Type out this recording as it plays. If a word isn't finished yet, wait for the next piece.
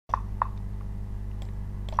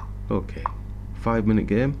Okay, 5-minute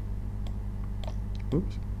game.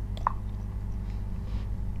 Oops.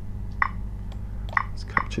 Let's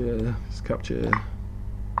capture.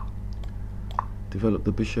 Develop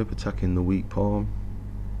the bishop, attacking the weak pawn.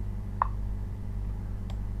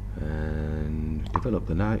 And develop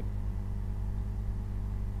the knight.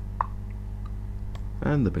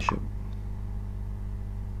 And the bishop.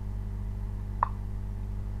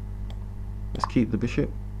 Let's keep the bishop.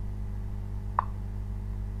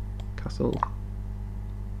 Castle.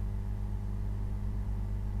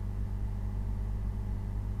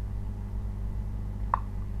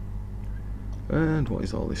 And what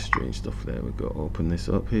is all this strange stuff there? We've got to open this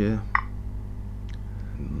up here.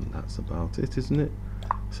 And that's about it, isn't it?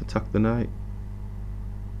 Let's attack the knight.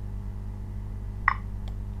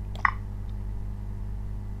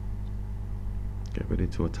 Get ready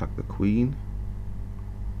to attack the queen.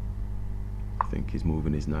 I think he's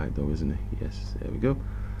moving his knight though, isn't he? Yes, there we go.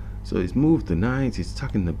 So he's moved the knight, he's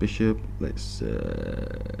attacking the bishop. Let's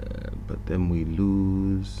but then we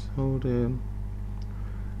lose. Hold on.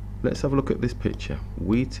 Let's have a look at this picture.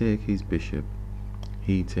 We take his bishop,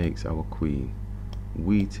 he takes our queen.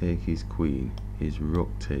 We take his queen, his rook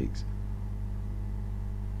takes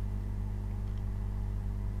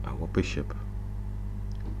our bishop.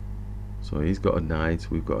 So he's got a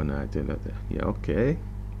knight, we've got a knight. Yeah, okay.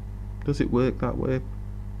 Does it work that way?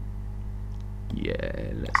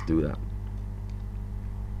 Yeah, let's do that.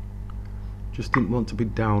 Just didn't want to be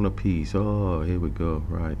down a piece. Oh, here we go.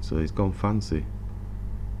 Right, so he's gone fancy.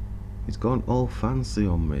 He's gone all fancy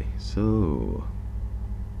on me. So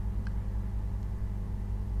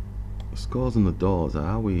the scores on the doors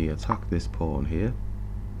are we attack this pawn here.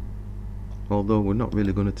 Although we're not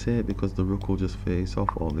really going to take because the rook will just face off,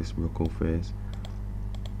 or this rook will face.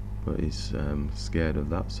 But he's scared of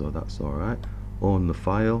that, so that's alright. On the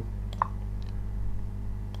file.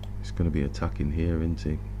 He's going to be attacking here, isn't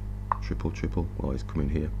he? Triple, triple. Well, he's coming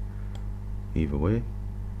here. Either way.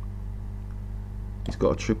 He's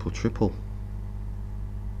got a triple, triple.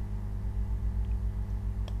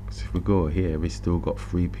 So if we go here, he's still got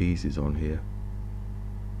 3 pieces on here.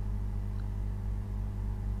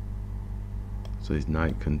 So his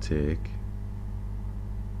knight can take.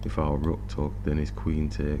 If our rook took, then his queen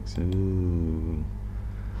takes. Ooh.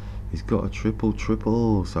 He's got a triple,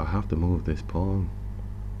 triple, so I have to move this pawn.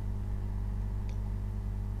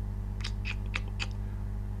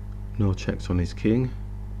 No checks on his king.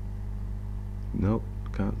 Nope,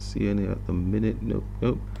 can't see any at the minute. Nope,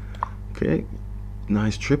 nope. Okay,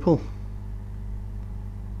 nice triple.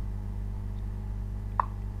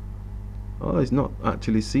 Oh, he's not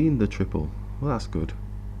actually seen the triple. Well, that's good.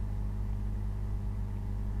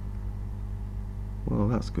 Well,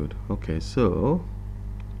 that's good. Okay, so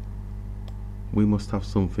we must have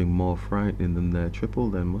something more frightening than their triple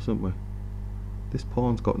then, mustn't we? This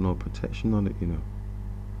pawn's got no protection on it, you know.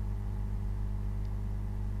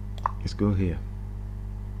 Let's go here.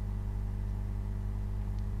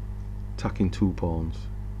 Attacking 2 pawns.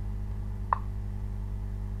 I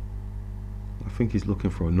think he's looking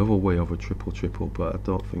for another way of a triple, triple, but I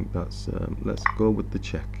don't think that's... let's go with the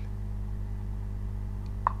check.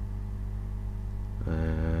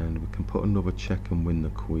 And we can put another check and win the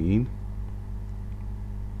queen.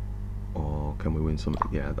 Or can we win something?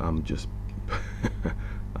 Yeah, I'm just...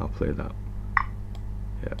 I'll play that.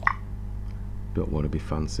 Yeah. Don't want to be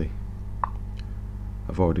fancy.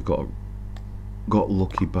 I've already got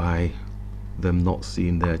lucky by them not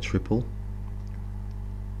seeing their triple.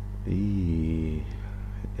 Any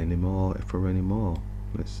more? For any more?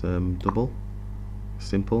 Let's double.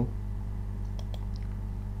 Simple.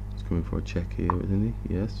 He's coming for a check here, isn't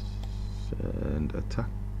he? Yes. And attack.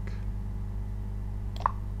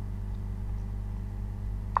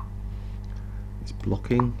 It's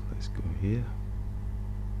blocking. Let's go here.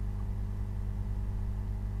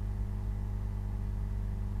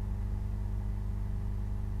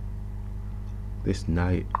 This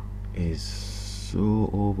knight is so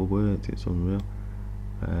overworked, it's unreal.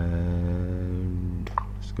 And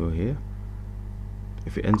let's go here.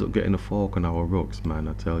 If it ends up getting a fork on our rooks, man,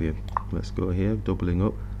 I tell you. Let's go here, doubling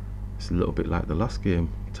up. It's a little bit like the last game,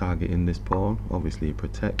 targeting this pawn. Obviously it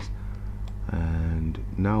protects. And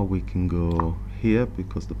now we can go here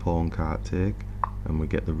because the pawn can't take, and we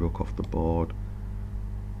get the rook off the board.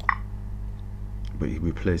 But he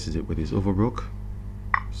replaces it with his other rook.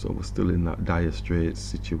 So we're still in that dire straits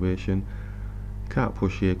situation. Can't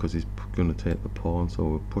push here because he's going to take the pawn, so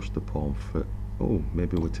we'll push the pawn first. Oh,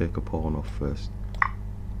 maybe we'll take a pawn off first.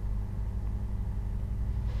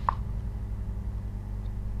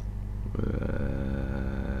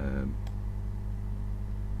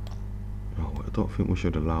 Oh, don't think we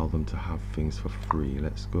should allow them to have things for free.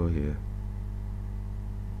 Let's go here.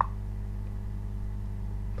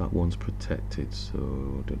 That one's protected,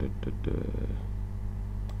 so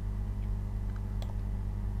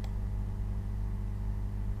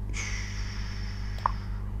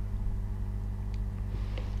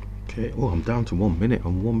okay. Oh, I'm down to 1 minute.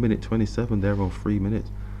 I'm 1 minute 27. They're on 3 minutes.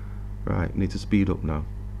 Right, need to speed up now.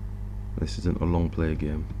 This isn't a long play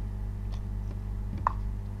game.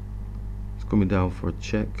 It's coming down for a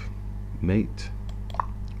check, mate.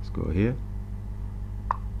 Let's go here.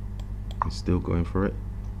 He's still going for it.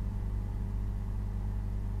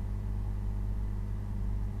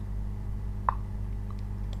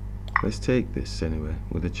 Let's take this anyway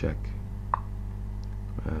with a check.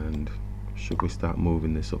 And should we start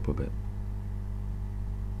moving this up a bit?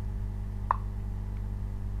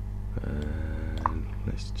 And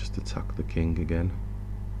let's just attack the king again.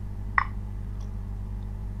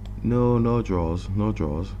 No, no draws, no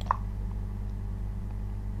draws.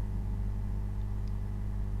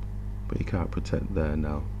 But you can't protect there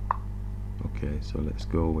now. Okay, so let's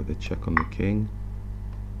go with a check on the king.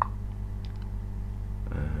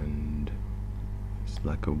 And it's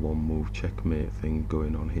like a one move checkmate thing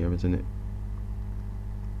going on here, isn't it?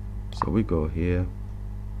 So we go here.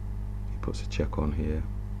 He puts a check on here.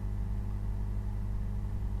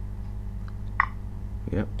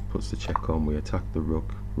 Yep, puts the check on. We attack the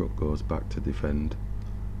rook. Rook goes back to defend.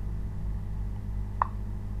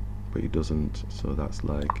 But he doesn't, so that's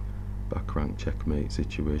like back rank checkmate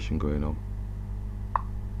situation going on.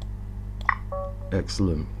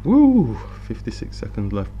 Excellent. Woo! 56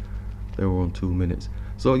 seconds left. They were on 2 minutes.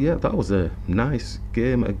 So yeah, that was a nice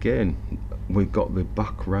game again. We got the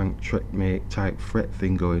back rank checkmate type threat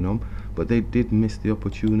thing going on, but they did miss the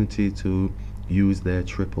opportunity to use their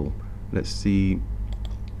triple. Let's see.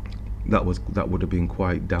 That would have been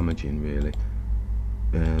quite damaging, really.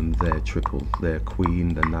 Their triple, their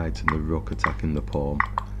queen, the knight, and the rook attacking the pawn.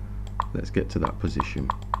 Let's get to that position.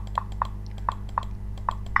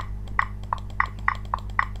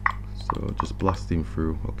 So just blasting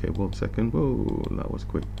through. Okay, 1 second. Whoa, that was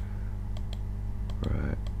quick.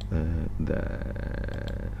 Right,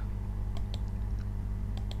 there.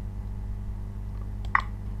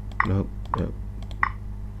 Nope, yep.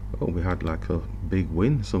 Oh, we had like a big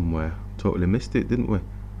win somewhere. Totally missed it, didn't we?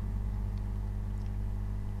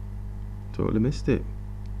 Totally missed it.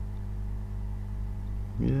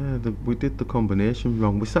 Yeah, we did the combination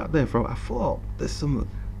wrong. We sat there for, I thought there's some,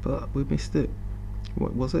 but we missed it.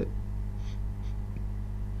 What was it?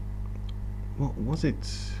 What was it?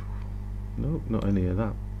 Nope, not any of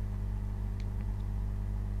that.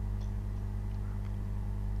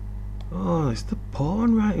 Oh, it's the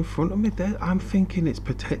pawn right in front of me there. I'm thinking it's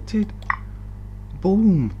protected.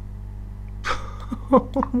 Boom.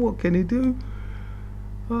 What can he do?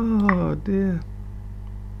 Oh dear.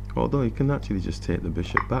 Although he can actually just take the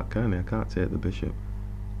bishop back, can't he? I can't take the bishop.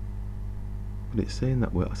 But it's saying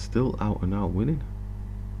that we're still out and out winning.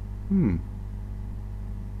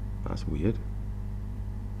 That's weird.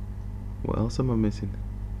 What else am I missing?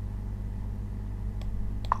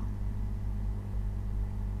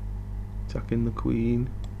 Attacking the queen.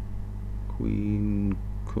 Queen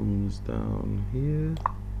comes down here.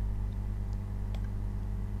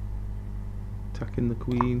 Attacking the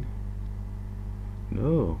queen.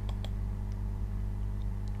 No.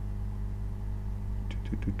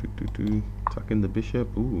 Attacking the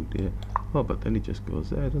bishop. Ooh dear. Oh, but then he just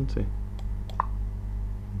goes there, doesn't he?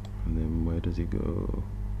 And then where does he go?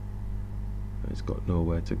 He's got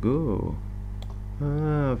nowhere to go.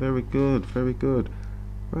 Ah, very good, very good.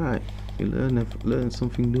 Right, you learn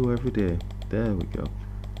something new every day. There we go.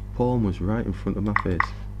 Pawn was right in front of my face.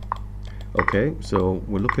 Okay, so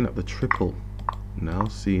we're looking at the triple now,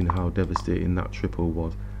 seeing how devastating that triple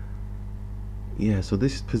was. Yeah, so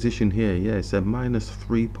this position here, yeah, it's a minus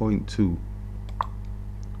 3.2.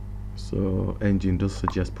 So engine does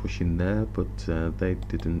suggest pushing there, but they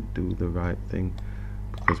didn't do the right thing,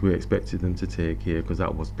 because we expected them to take here, because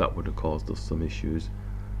that would have caused us some issues.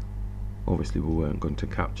 Obviously we weren't going to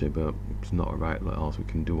capture, but it's not a right lot else we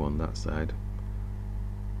can do on that side.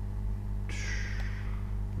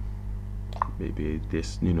 Maybe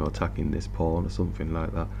this, you know, attacking this pawn or something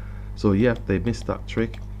like that. So yeah, they missed that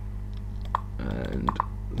trick. And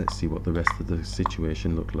let's see what the rest of the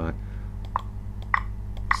situation looked like.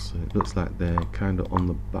 So it looks like they're kind of on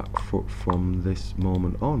the back foot from this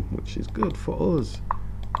moment on, which is good for us.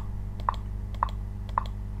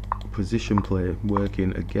 Position play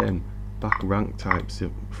working again. Back rank types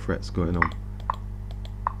of threats going on.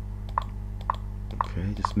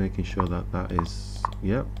 Okay, just making sure that that is,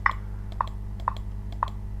 yep.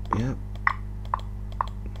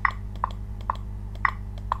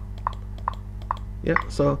 Yeah,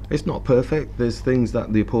 so it's not perfect. There's things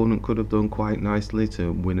that the opponent could have done quite nicely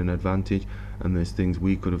to win an advantage, and there's things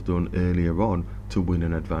we could have done earlier on to win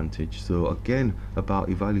an advantage. So again, about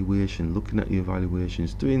evaluation, looking at your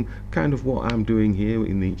evaluations, doing kind of what I'm doing here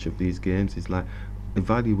in each of these games is like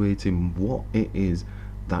evaluating what it is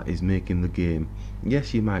that is making the game.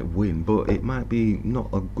 Yes, you might win, but it might be not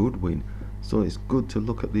a good win. So it's good to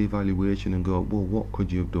look at the evaluation and go, well, what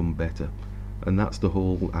could you have done better? And that's the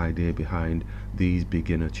whole idea behind these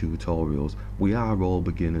beginner tutorials. We are all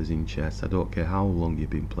beginners in chess. I don't care how long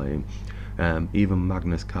you've been playing. Even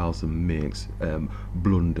Magnus Carlsen makes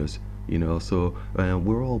blunders, you know. So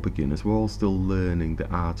we're all beginners. We're all still learning the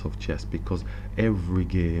art of chess because every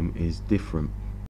game is different.